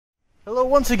Hello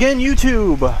once again,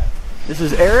 YouTube. This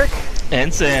is Eric.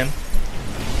 And Sam.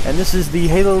 And this is the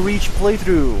Halo Reach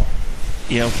playthrough.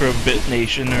 You know, from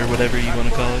BitNation or whatever you want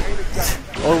to call it.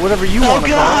 Or whatever you want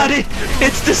to call it. Oh god!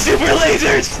 It's the super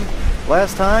lasers!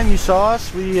 Last time you saw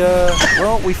us, we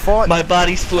fought... My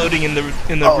body's floating in the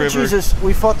river. Oh, Jesus.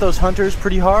 We fought those hunters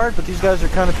pretty hard, but these guys are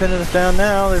kind of pinning us down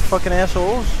now. They're fucking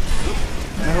assholes.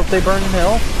 I hope they burn in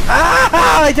hell.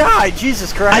 Ah! I died!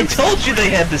 Jesus Christ! I told you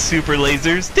they had the super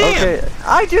lasers. Damn!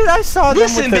 Okay, I saw them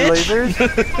with their lasers.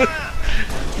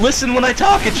 Listen when I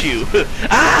talk at you.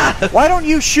 Ah! Why don't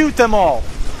you shoot them all?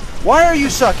 Why are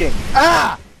you sucking?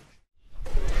 Ah!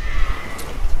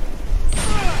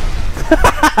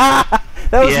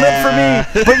 That was meant for me,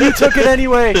 but you took it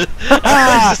anyway.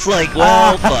 I was just like,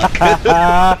 well, fuck.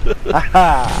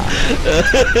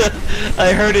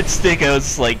 I heard it stick. I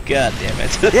was like, god damn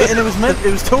it. Yeah, and it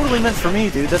was totally meant for me,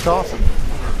 dude. That's awesome.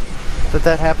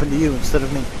 That happened to you instead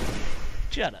of me.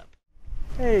 Shut up.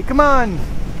 Hey, come on.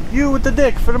 You with the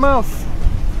dick for the mouth.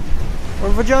 Or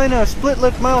vagina, split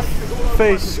lip mouth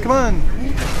face. Come on.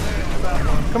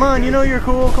 Come on, you know you're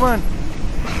cool. Come on.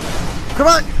 Come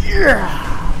on. Yeah.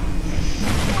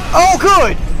 Oh,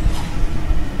 good!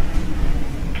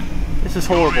 This is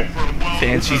horrible.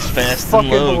 Fancy's fast and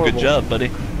low. Horrible. Good job, buddy.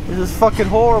 This is fucking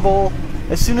horrible.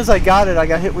 As soon as I got it, I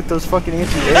got hit with those fucking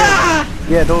anti-air. Ah!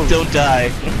 Yeah, those. Don't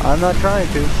die. I'm not trying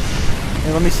to.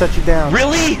 Hey, let me set you down.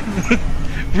 Really?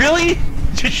 Really?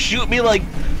 Just shoot me like,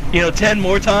 10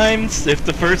 more times if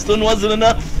the first one wasn't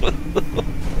enough? Well,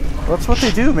 that's what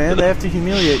they do, man. They have to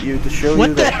humiliate you to show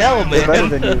you that they're better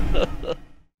than you.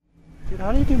 Dude,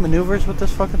 how do you do maneuvers with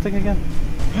this fucking thing again?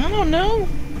 I don't know.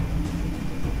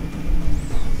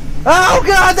 Oh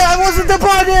god, that wasn't the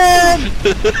button!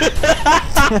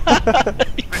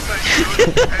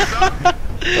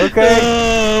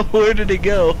 Okay. Where did it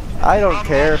go? I don't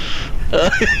care.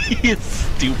 You're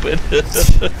stupid.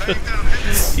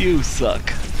 You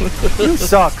suck. You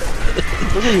suck.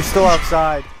 Look at you still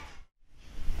outside.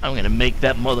 I'm gonna make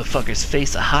that motherfucker's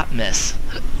face a hot mess.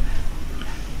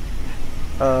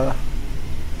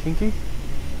 Kinky?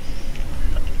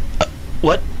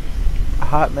 What? A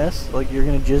hot mess? Like you're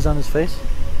gonna jizz on his face?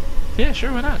 Yeah,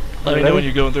 sure, why not? Let me know when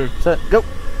you're going through. Set, go!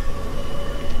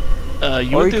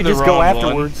 You went through the wrong one. Or you can just go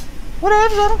afterwards.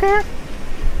 Whatever, I don't care.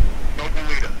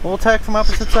 We'll attack from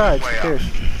opposite sides. Who cares?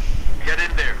 Get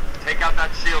in there. Take out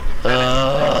that shield.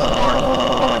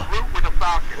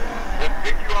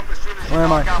 Where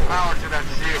am I?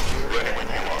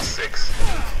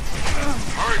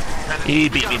 He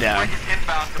beat me down.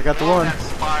 I got the one.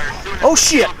 Oh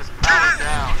shit!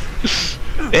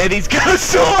 And he's got a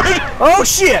sword! Oh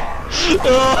shit!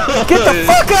 Get the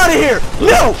fuck out of here!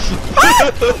 No!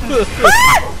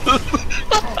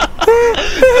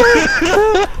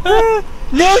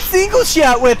 No single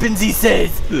shot weapons, he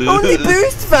says! Only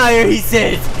burst fire, he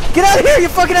says! Get out of here, you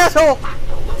fucking asshole!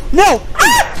 No!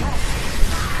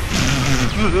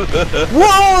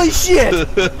 Whoa, holy shit!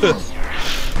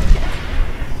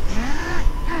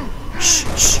 Shh,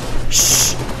 shh,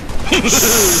 shh.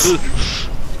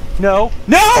 No.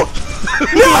 No!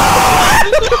 No!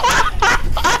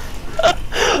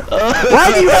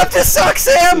 Why do you have to suck,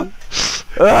 Sam?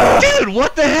 Dude,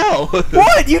 what the hell?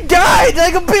 What? You died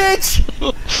like a bitch!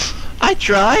 I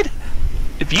tried.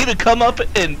 If you'd have come up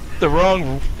in the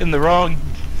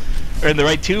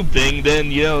right tube thing,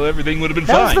 then everything would have been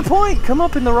fine. That was the point. Come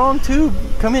up in the wrong tube.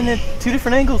 Come in at 2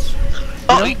 different angles.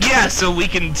 Oh, yeah, so we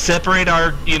can separate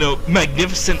our,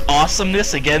 magnificent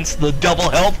awesomeness against the double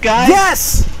health guy?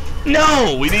 Yes!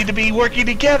 No, we need to be working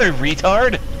together,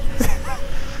 retard.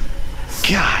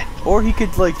 God. Or he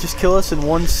could, just kill us in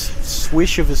one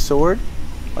swish of his sword.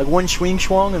 Like one swing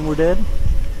schwang and we're dead.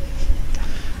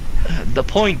 The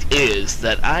point is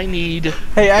that I need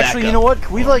Hey, actually, you know what?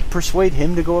 Can we, persuade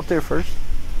him to go up there first?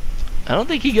 I don't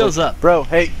think he goes up. Bro,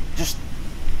 hey, just...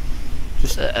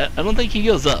 I don't think he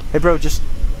goes up. Hey, bro, just...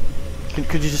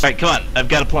 Could you just... Alright, come on. I've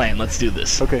got a plan. Let's do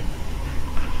this. Okay.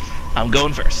 I'm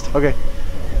going first. Okay.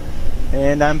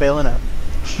 And I'm bailing out.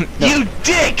 No. You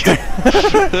dick! 6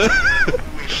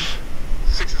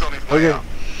 is on his way out.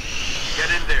 Get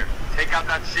in there. Take out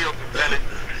that shield, Lieutenant.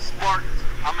 Spartans,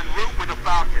 I'm en route with the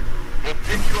Falcon. We'll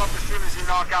pick you up as soon as you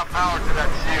knock out power to that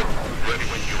shield. Ready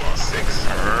when you are 6.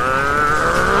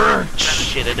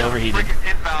 Shit, it overheated.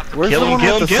 Where's the one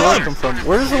with the sword come from?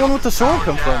 Where does the one with the sword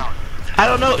come from? I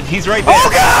don't know. He's right there. Oh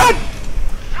God!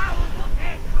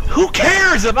 Who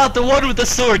cares about the one with the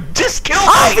sword? Just kill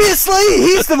things! Obviously,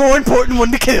 he's the more important one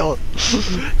to kill.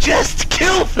 Just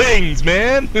kill things,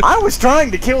 man! I was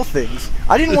trying to kill things.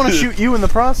 I didn't want to shoot you in the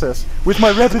process with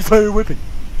my rapid-fire weapon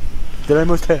that I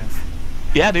must have.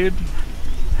 Yeah, dude.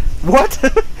 What?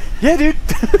 Yeah, dude.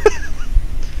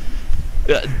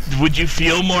 Would you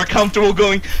feel more comfortable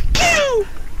going pew,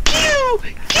 pew,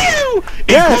 pew in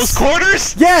Yes. close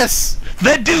quarters? Yes.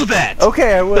 Then do that.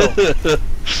 Okay, I will.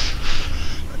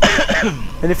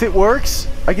 And if it works,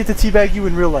 I get to teabag you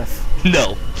in real life.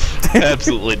 No,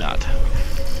 absolutely not.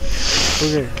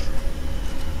 Okay.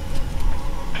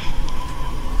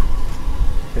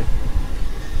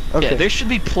 Okay. Yeah, there should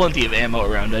be plenty of ammo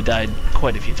around. I died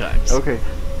quite a few times. Okay.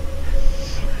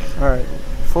 Alright.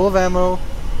 Full of ammo.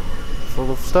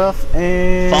 Full of stuff.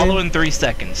 And... Follow in 3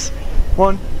 seconds.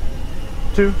 1,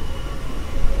 2,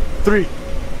 3.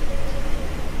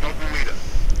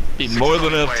 Be more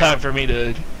than enough time for me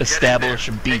to establish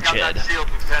a beachhead.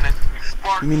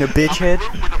 You mean a bitch head?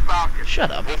 Shut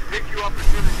up. We'll pick you up as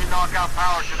soon as you knock out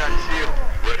power to that shield.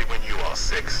 Ready when you are,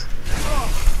 6.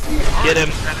 Get him.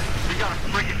 We got a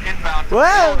friggin' inbound to Whoa.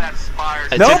 blow that Spire.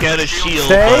 I Nope. took out a shield,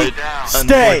 Stay. but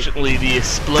Stay. unfortunately the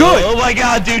explode. Good. Oh my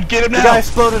god, dude, get him The now. guy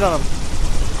exploded on him.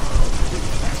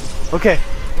 Okay.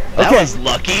 That Okay. was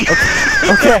lucky.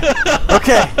 Okay.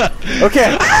 Okay.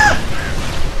 Okay.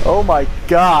 Oh my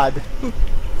god.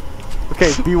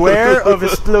 Okay, beware of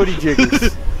explodey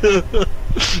jiggers.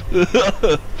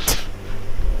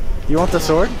 You want the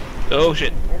sword? Oh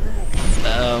shit.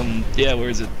 Yeah, where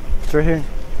is it? It's right here.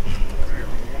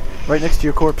 Right next to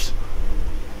your corpse.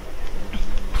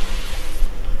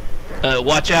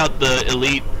 Watch out, the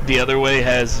elite the other way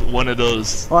has one of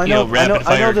those, Well, I know, rapid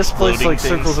fire I know this place like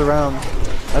exploding circles things. around.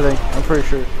 I think. I'm pretty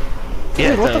sure.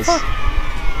 Yeah, Dude, it what does. the fuck?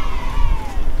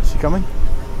 Is he coming?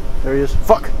 There he is.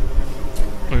 Fuck!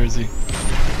 Where is he?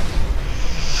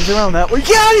 He's around that way.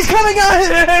 Yeah, he's coming on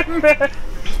him! Okay.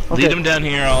 Lead him down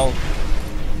here, I'll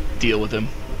deal with him.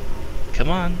 Come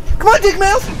on. Come on, dick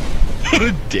mouth!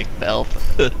 Dick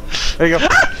mouth. There you go.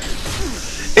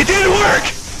 It didn't work!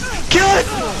 Kill it!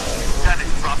 Lieutenant,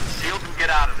 drop the shield and get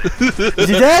out of there. Is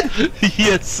he dead?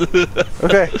 Yes.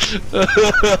 Okay.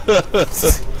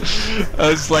 I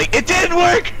was like, it didn't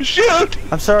work! Shoot!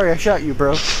 I'm sorry, I shot you,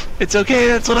 bro. It's okay,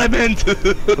 that's what I meant.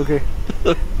 Okay.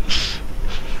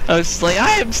 I was like,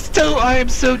 I am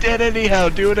so dead anyhow,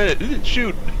 doing it.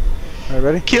 Shoot. Alright,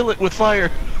 ready? Kill it with fire.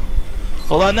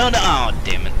 Hold on, no. Oh,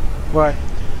 damn it. Why?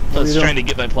 I was you doing? trying to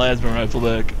get my plasma rifle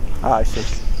back. Ah, I see.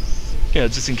 Yeah,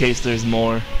 just in case there's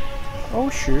more. Oh,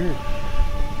 sure.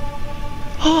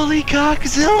 Holy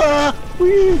cockzilla!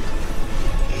 Whee!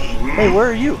 Hey, where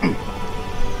are you?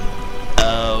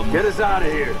 Get us out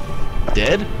of here.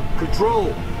 Dead?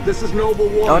 Control, this is Noble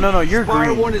 1. Oh, no, you're Spire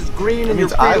green. 1 is green That and you're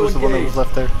means I was fatal the one that was engaged.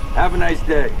 left there. Have a nice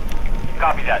day.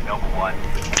 Copy that, Noble 1.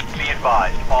 Be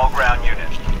advised, all ground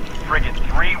units. Frigate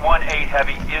 318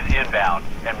 Heavy is inbound,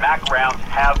 and MAC rounds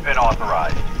have been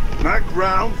authorized. Knock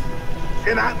rounds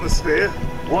in atmosphere.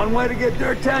 One way to get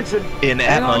their attention. In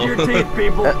Hang on to your teeth,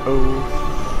 people. Uh-oh.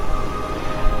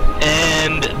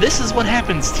 And this is what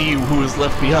happens to you who is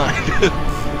left behind.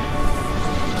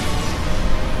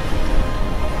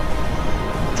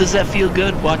 Does that feel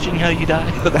good, watching how you die?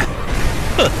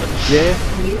 Yeah?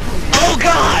 Oh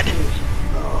god!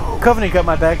 Covenant got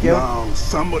my back, yo. Now,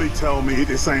 somebody tell me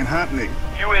this ain't happening.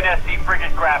 UNSC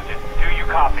Frigate Grafton, do you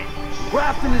copy?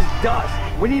 Grafton is dust.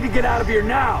 We need to get out of here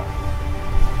now.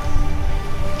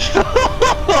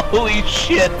 Holy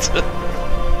shit!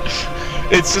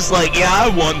 It's just like, yeah, I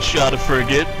one-shot a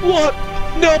frigate. What?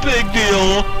 No big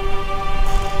deal.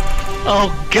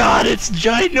 Oh god, it's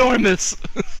ginormous.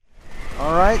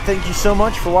 Alright, thank you so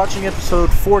much for watching episode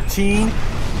 14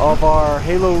 of our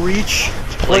Halo Reach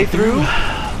playthrough.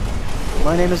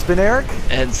 My name has been Eric.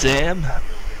 And Sam?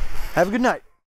 Have a good night.